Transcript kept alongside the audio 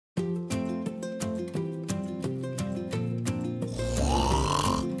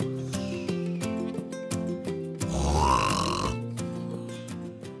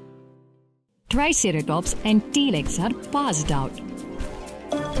Triceratops and T-Rex are passed out.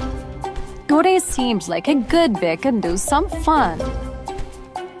 Today seems like a good day to do some fun.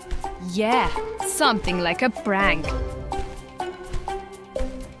 Yeah, something like a prank.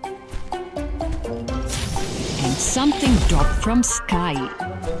 And something dropped from sky.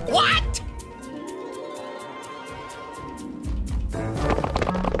 What?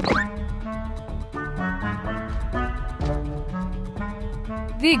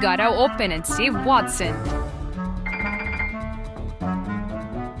 We gotta open and see what's in.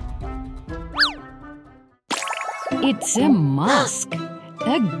 It's a mask.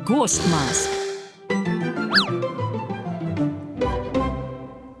 A ghost mask.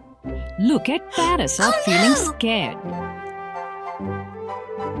 Look at Parasaur feeling scared.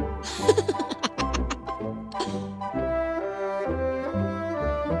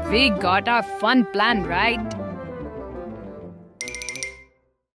 We got a fun plan, right?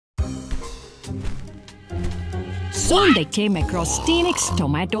 Soon they came across T-Rex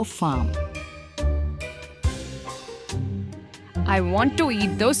tomato farm. I want to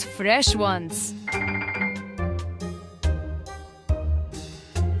eat those fresh ones.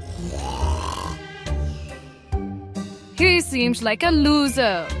 He seems like a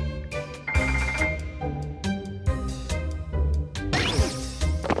loser.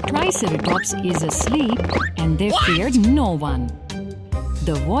 Triceratops is asleep and they feared no one.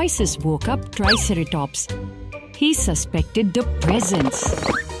 The voices woke up Triceratops. He suspected the presence.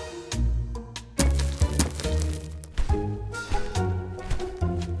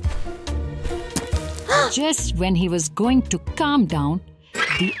 Just when he was going to calm down,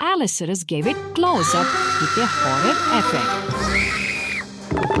 the Allosaurus gave it close-up with a horror effect.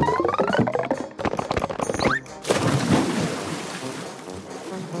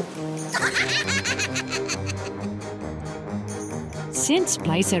 Since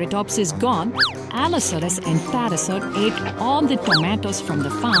Triceratops is gone, Allosaurus and Parasaur ate all the tomatoes from the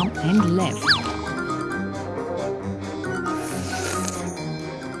farm and left.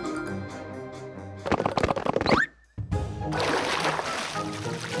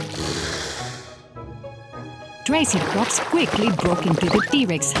 Triceratops quickly broke into the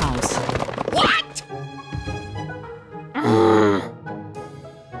T-Rex house. What?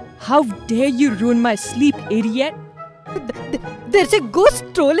 How dare you ruin my sleep, idiot? There's a ghost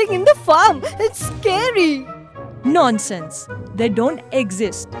strolling in the farm. It's scary. Nonsense. They don't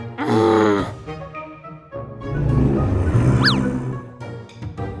exist.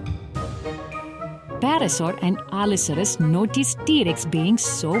 Parasaur and Allosaurus noticed T-Rex being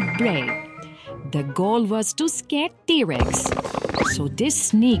so brave. The goal was to scare T-Rex, so they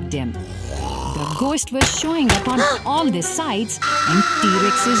sneaked him. The ghost was showing up on all the sides and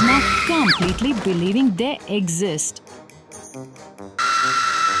T-Rex is now completely believing they exist.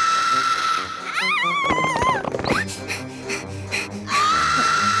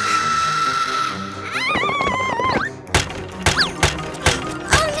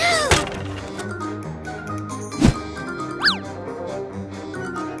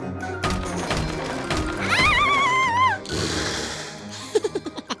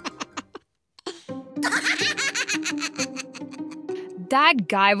 That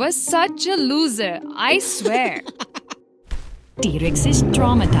guy was such a loser, I swear. T-Rex is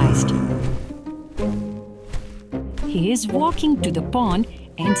traumatized. He is walking to the pond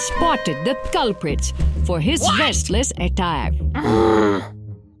and spotted the culprits for his restless attire.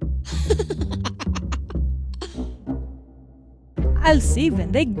 I'll see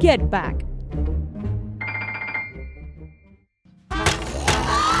when they get back.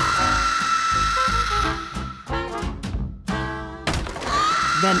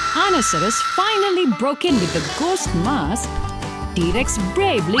 When Allosaurus finally broke in with the ghost mask, T-Rex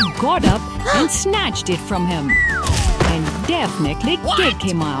bravely got up and snatched it from him and definitely kicked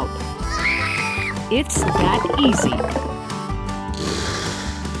him out. It's that easy.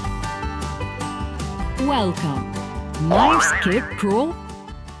 Welcome, my scarecrow.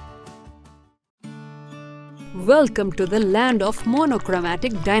 Welcome to the land of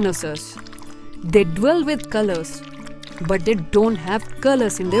monochromatic dinosaurs. They dwell with colors, but they don't have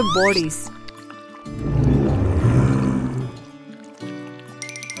colors in their bodies.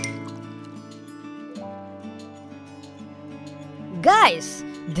 Guys,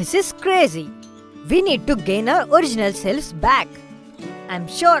 this is crazy. We need to gain our original selves back. I'm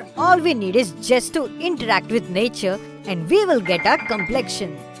sure all we need is just to interact with nature and we will get our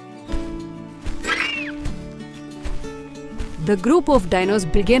complexion. The group of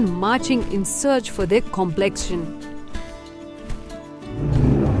dinos began marching in search for their complexion.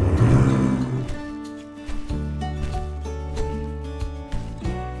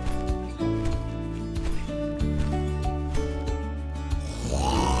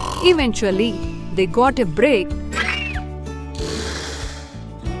 Eventually, they got a break.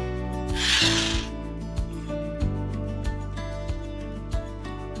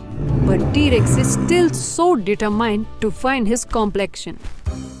 But T-Rex is still so determined to find his complexion.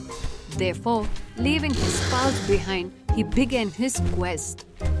 Therefore, leaving his pals behind, he began his quest.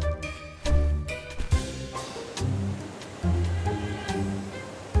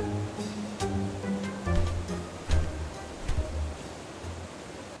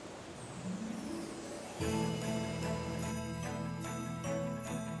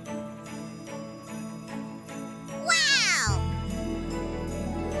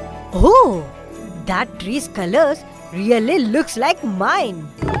 Oh, that tree's colors really looks like mine.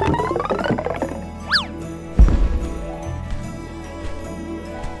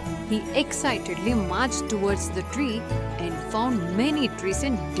 He excitedly marched towards the tree and found many trees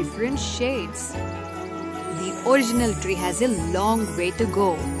in different shades. The original tree has a long way to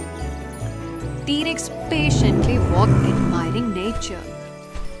go. T-Rex patiently walked, admiring nature.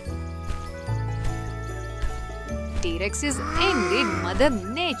 T-Rex is indeed Mother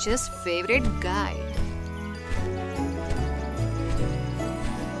Nature's favorite guy.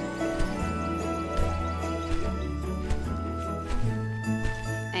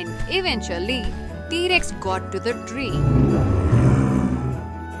 And eventually, T-Rex got to the tree.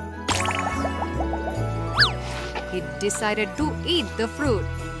 He decided to eat the fruit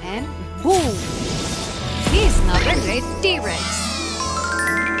and boom! He is now a red T-Rex.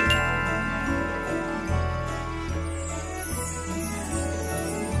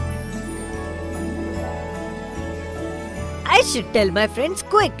 I should tell my friends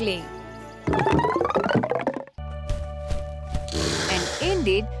quickly. And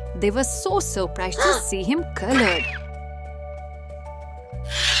indeed, they were so surprised to see him colored.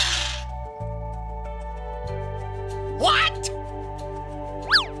 What?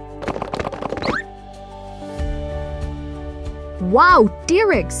 Wow,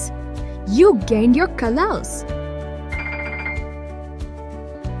 T-Rex! You gained your colors.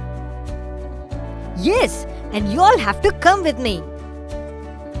 Yes, and you all have to come with me.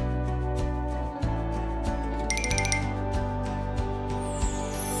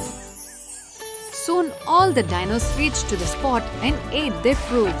 Soon all the dinos reached to the spot and ate their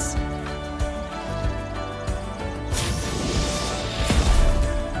fruits.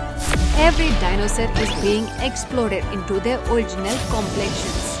 Every dinosaur is being exploded into their original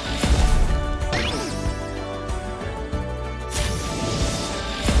complexions.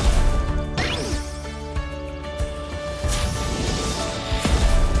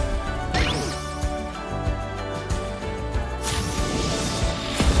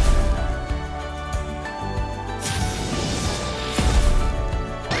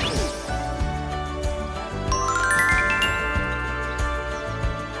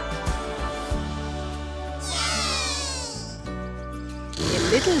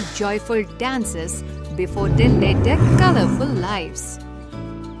 Little joyful dances before they led their colorful lives.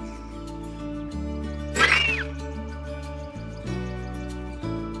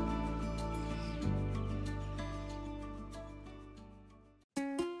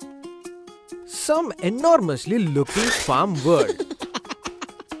 Some enormously looking farm world.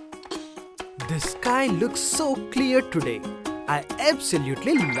 The sky looks so clear today. I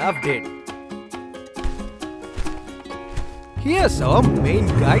absolutely loved it. Here's our main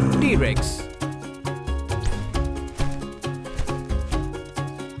guy T-Rex.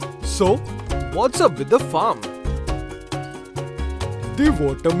 So, what's up with the farm? The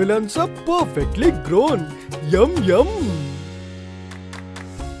watermelons are perfectly grown. Yum yum.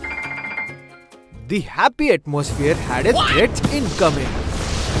 The happy atmosphere had a threat incoming.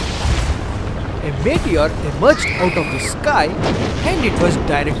 A meteor emerged out of the sky and it was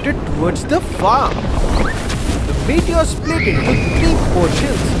directed towards the farm. The meteor split into 3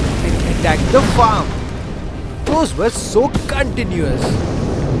 portions and attacked the farm. Those were so continuous.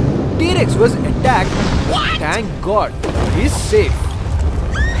 T-Rex was attacked. Thank God, he is safe.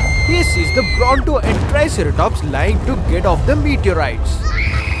 He sees the Bronto and Triceratops lying to get off the meteorites.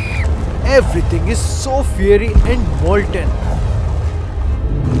 Everything is so fiery and molten.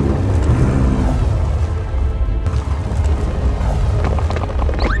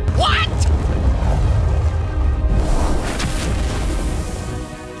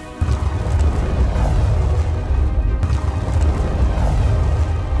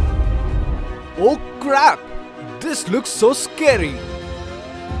 Oh crap! This looks so scary.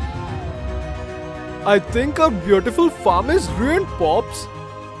 I think our beautiful farm is ruined, Pops.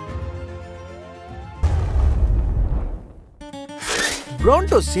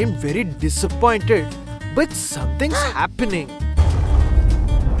 Bronto seemed very disappointed, but something's happening.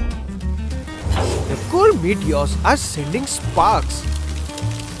 cool meteors are sending sparks.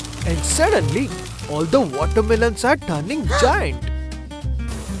 And suddenly, all the watermelons are turning giant.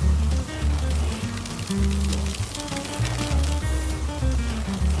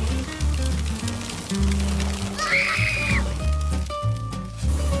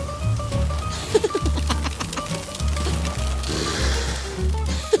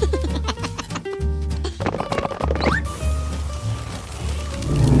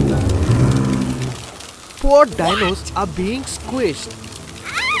 Poor dinos are being squished.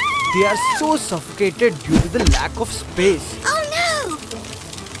 They are so suffocated due to the lack of space. Oh no!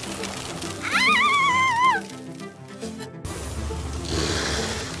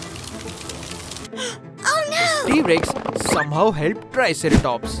 Oh no! T-Rex somehow helped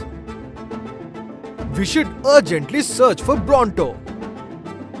Triceratops. We should urgently search for Bronto.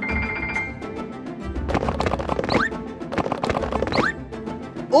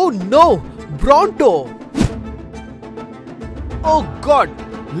 Oh no! Bronto! Oh god!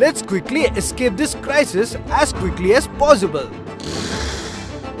 Let's quickly escape this crisis as quickly as possible.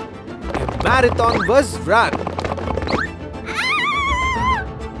 A marathon was run.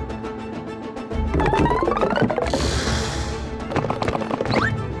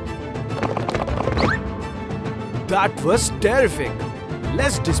 That was terrific.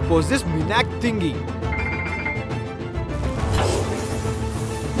 Let's dispose this Minak thingy.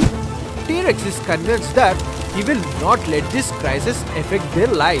 T-Rex is convinced that he will not let this crisis affect their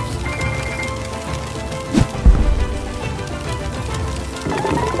lives.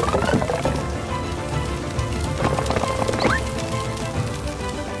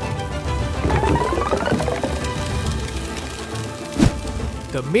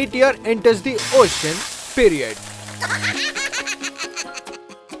 The meteor enters the ocean, period.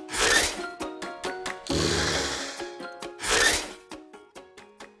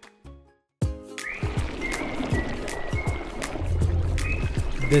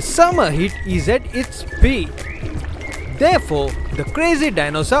 The summer heat is at its peak. Therefore, the crazy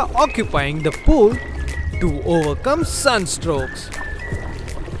dinos are occupying the pool to overcome sunstrokes.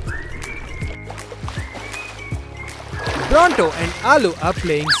 Bronto and Alu are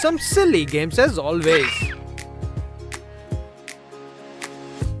playing some silly games as always.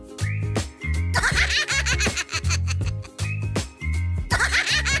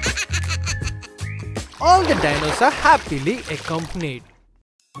 All the dinos are happily accompanied.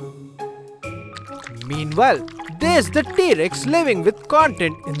 Meanwhile, there's the T-Rex living with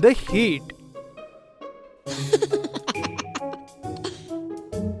content in the heat.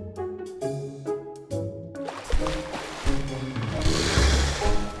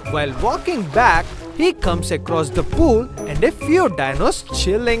 While walking back, he comes across the pool and a few dinos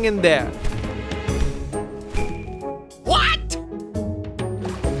chilling in there. What?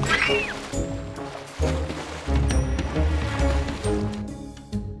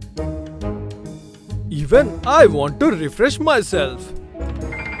 Even I want to refresh myself.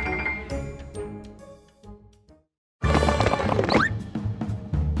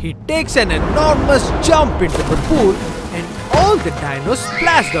 He takes an enormous jump into the pool and all the dinos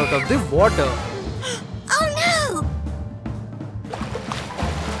splashed out of the water. Oh no!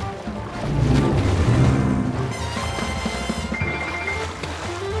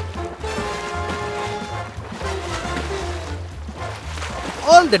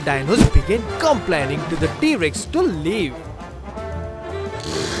 All the dinos began complaining to the T-Rex to leave.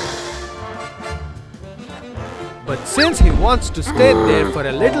 But since he wants to stay there for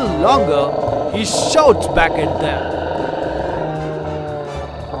a little longer, he shouts back at them.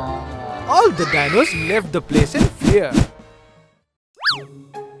 All the dinos left the place in fear.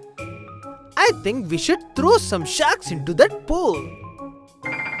 I think we should throw some sharks into that pool.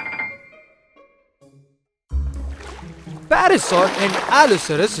 Parasaur and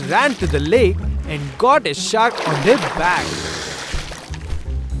Allosaurus ran to the lake and got a shark on their back.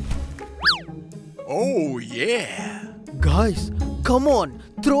 Oh yeah! Guys, come on,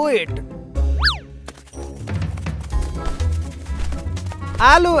 throw it!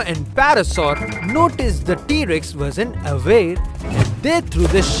 Allo and Parasaur noticed the T-Rex wasn't aware and they threw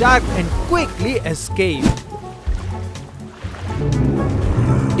the shark and quickly escaped.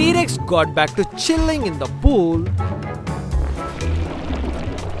 T-Rex got back to chilling in the pool.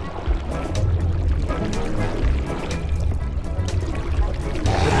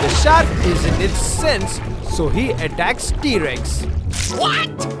 But the shark is in its sense, so he attacks T-Rex.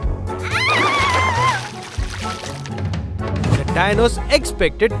 What? The dinos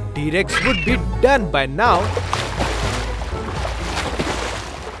expected T-Rex would be done by now.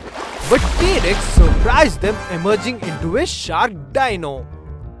 But T-Rex surprised them, emerging into a shark dino.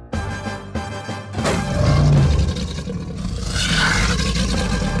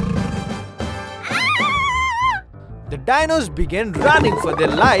 The dinos began running for their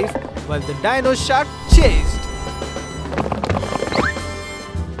life while the dino shark chased.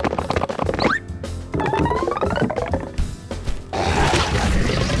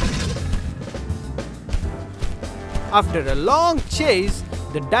 After a long chase,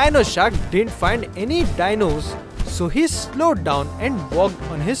 the dino shark didn't find any dinos, so he slowed down and walked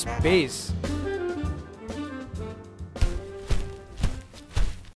on his pace.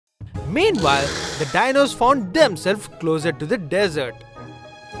 Meanwhile, the dinos found themselves closer to the desert.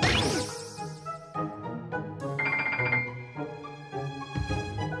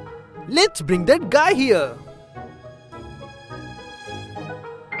 Let's bring that guy here.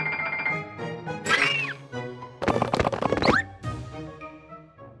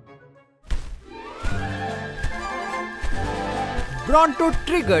 Bronto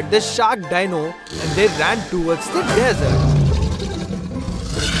triggered the shark dino and they ran towards the desert.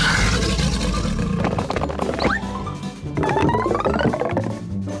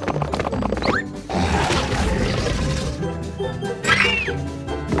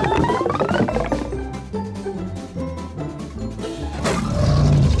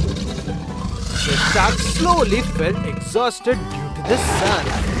 The shark slowly felt exhausted due to the sun.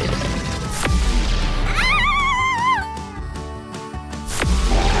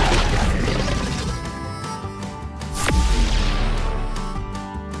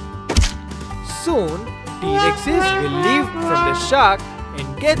 Soon, T-Rex is relieved from the shark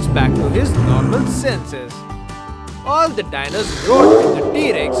and gets back to his normal senses. All the dinos rode with the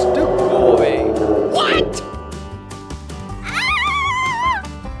T-Rex